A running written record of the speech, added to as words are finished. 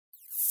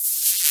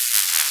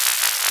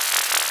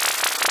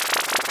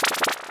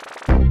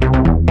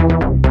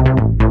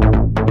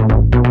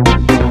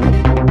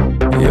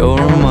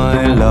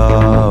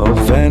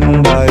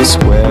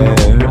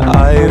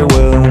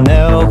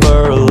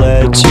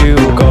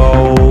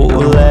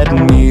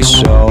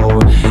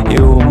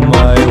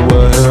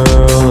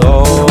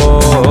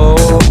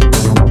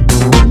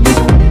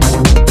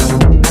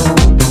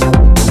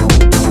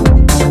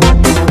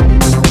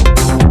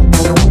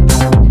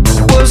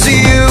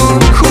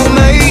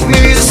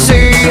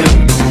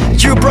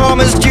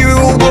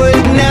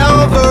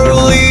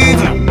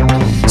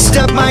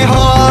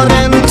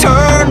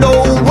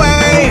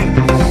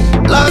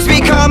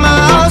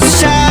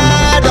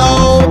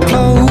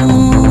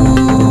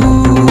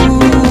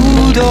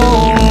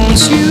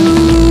Don't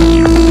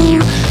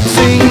you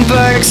think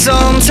back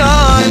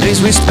sometime?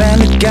 Days we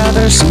spent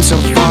together seem so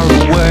far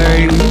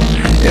away.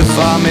 If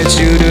I met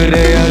you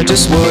today, I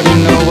just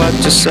wouldn't know what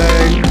to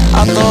say.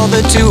 I thought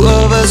the two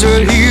of us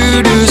were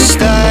here to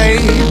stay,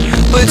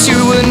 but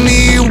you and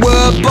me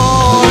were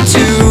born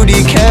to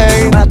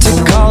decay. Not to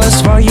call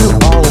us for you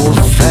all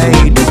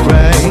fade to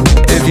gray.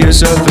 If you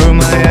saw through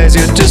my eyes,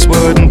 you just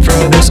wouldn't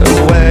throw this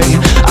away.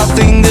 I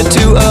think the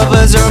two of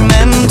us are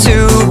meant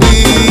to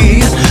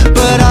be,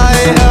 but I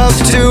have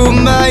to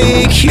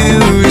make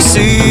you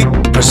see.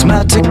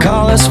 Prismatic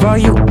colors for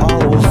you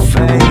all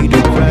fade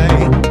to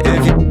gray.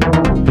 If you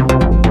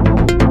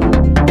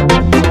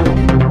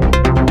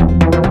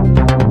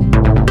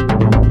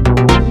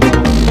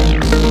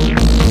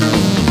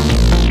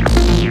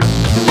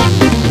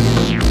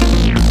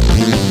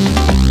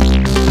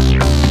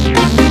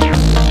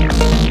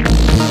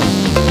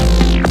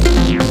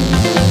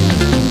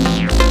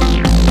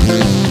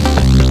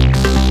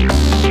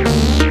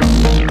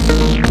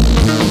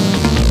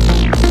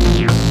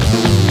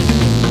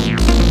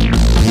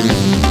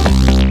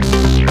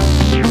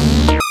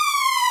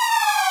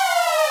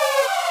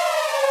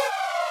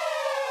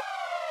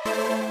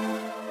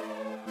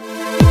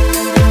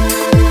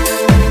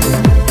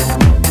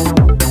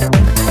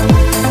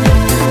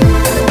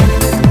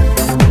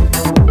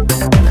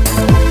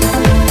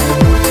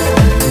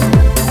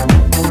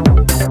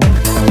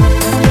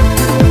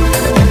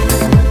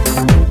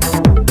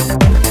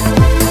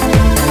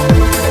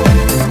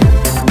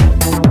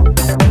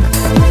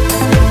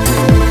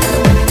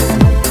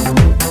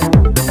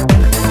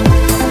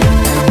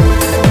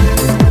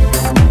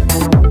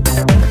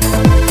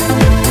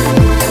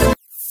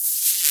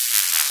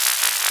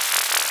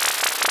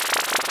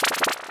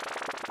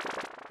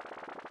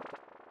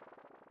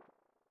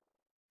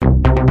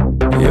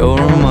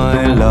You're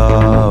my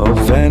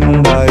love,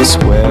 and I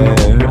swear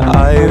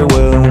I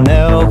will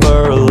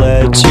never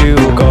let you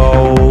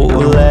go.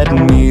 Let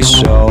me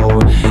show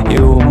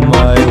you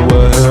my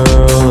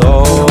world.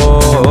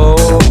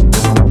 Oh.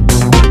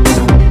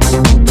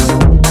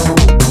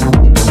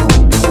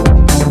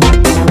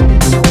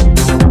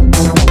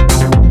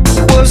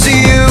 Was it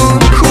you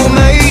who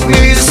made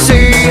me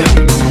see?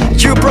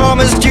 You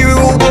promised you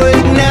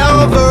would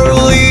never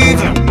leave.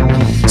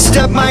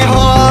 Stepped my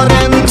heart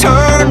and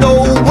turned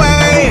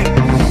away.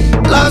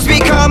 Love's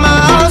become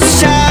a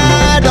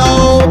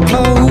shadow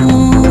blow.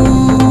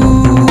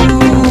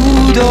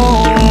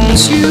 Don't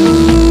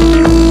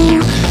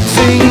you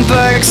think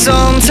back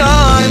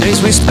sometime?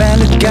 Days we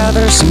spent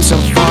together seem so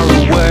far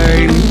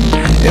away.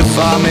 If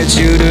I met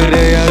you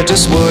today, I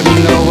just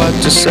wouldn't know what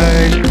to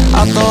say.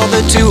 I thought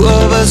the two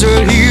of us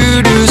were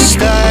here to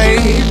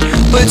stay,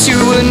 but you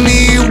and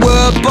me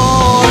were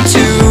born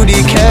to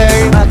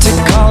decay. Not to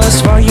call us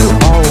for you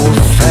all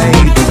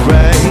fade to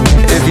gray.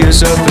 If you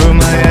saw through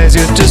my eyes,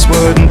 you just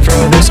wouldn't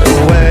throw this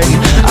away.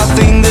 I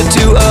think the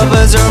two of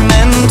us are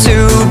meant to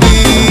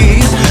be,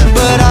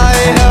 but I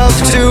have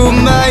to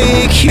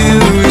make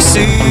you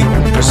see.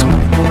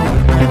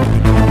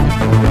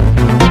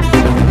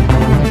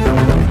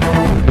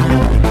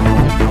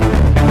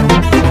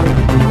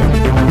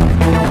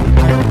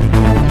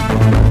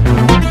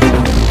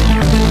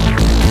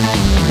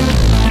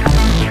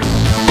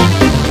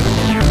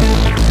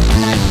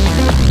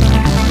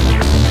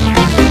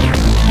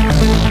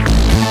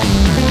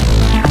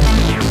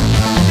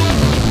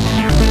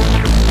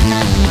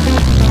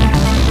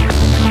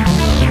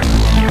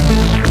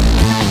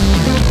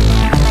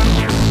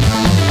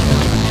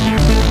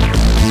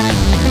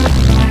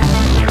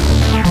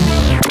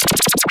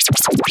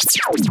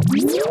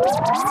 You